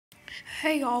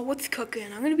Hey y'all, what's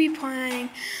cooking? I'm gonna be playing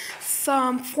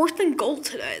some Fourth and Goal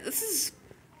today. This is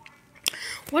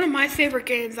one of my favorite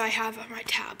games I have on my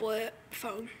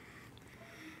phone.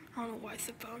 I don't know why I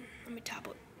said phone. Let me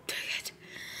tablet. Dang it.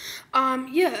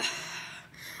 Yeah.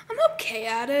 I'm okay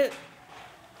at it.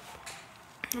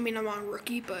 I mean, I'm on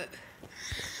rookie, but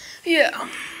yeah.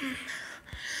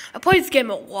 I play this game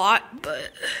a lot,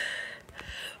 but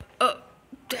oh,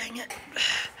 dang it.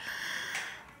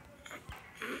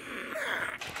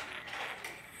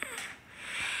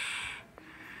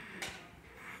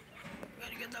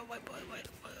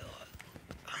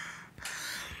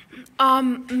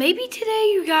 Maybe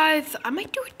today, you guys, I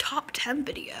might do a top 10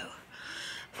 video.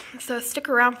 So stick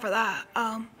around for that.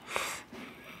 I'll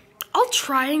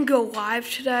try and go live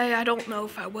today. I don't know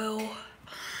if I will.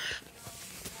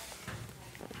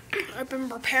 I've been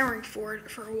preparing for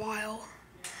it for a while.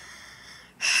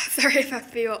 Sorry if I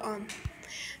feel,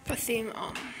 if I seem,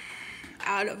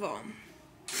 out of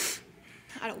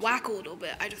whack a little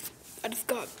bit. I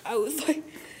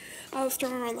was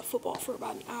throwing around the football for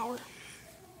about an hour.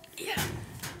 Yeah.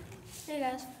 Hey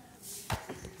guys.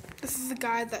 This is a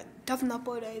guy that doesn't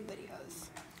upload any videos.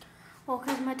 Well,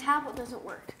 because my tablet doesn't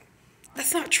work.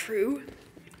 That's not true.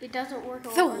 It doesn't work.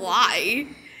 It's a lie.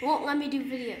 It won't let me do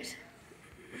videos.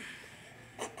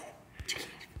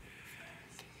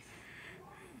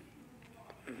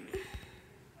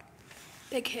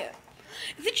 Big hit.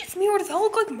 Is it just me or does that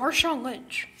look like Marshawn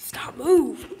Lynch? Stop,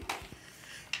 move.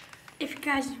 If you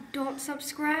guys don't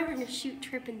subscribe, I'm going to shoot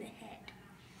Trip in the head.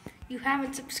 You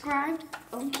haven't subscribed?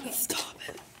 Okay. Stop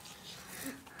it.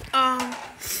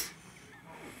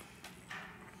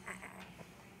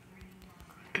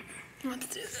 Let's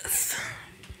do this.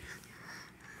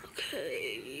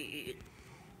 Okay.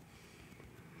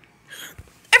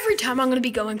 Every time I'm going to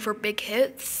be going for big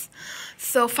hits.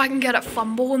 So if I can get a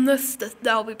fumble in this,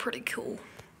 that'll be pretty cool.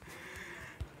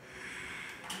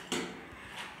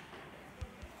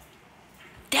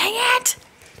 Dang it!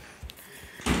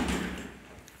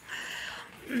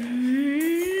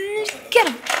 Get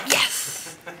him!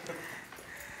 Yes!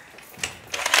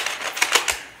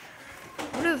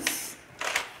 What is...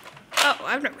 Oh,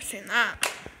 I've never seen that.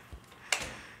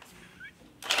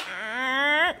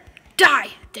 Die!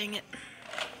 Dang it.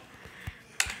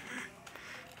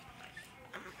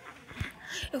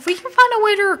 If we can find a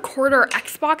way to record our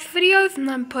Xbox videos and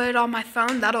then put it on my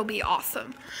phone, that'll be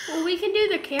awesome. Well, we can do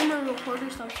the camera recorder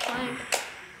stuff fine.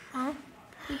 Huh?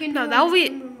 We can No,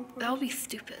 that'll be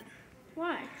stupid.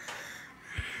 Why?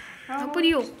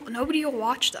 Nobody will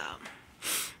watch that.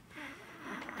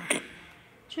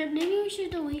 Trip, maybe we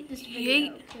should delete this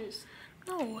video.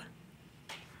 No.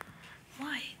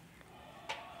 Why?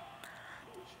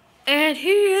 And he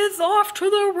is off to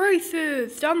the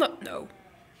races. Down the... No.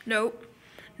 Nope.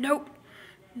 Nope.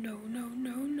 No, no,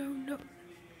 no, no, no.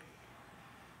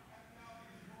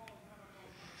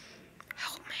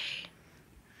 Help me.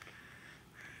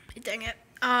 Dang it.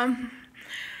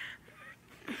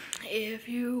 If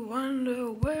you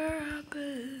wonder where I've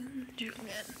been, you can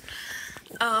get.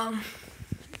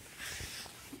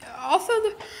 Also,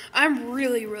 I'm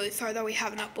really, really sorry that we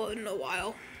haven't uploaded in a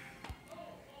while.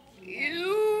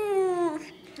 Ew.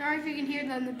 Sorry if you can hear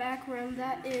that in the background.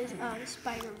 That is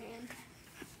Spider-Man.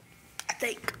 I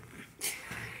think.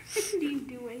 What are you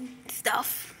doing?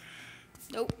 Stuff.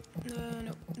 Nope.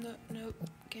 No.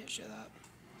 Can't show that.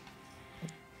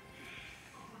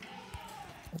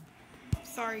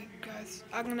 Sorry, guys.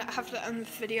 I'm gonna have to end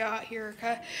this video out here,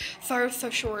 okay? Sorry it was so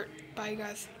short. Bye,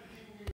 guys.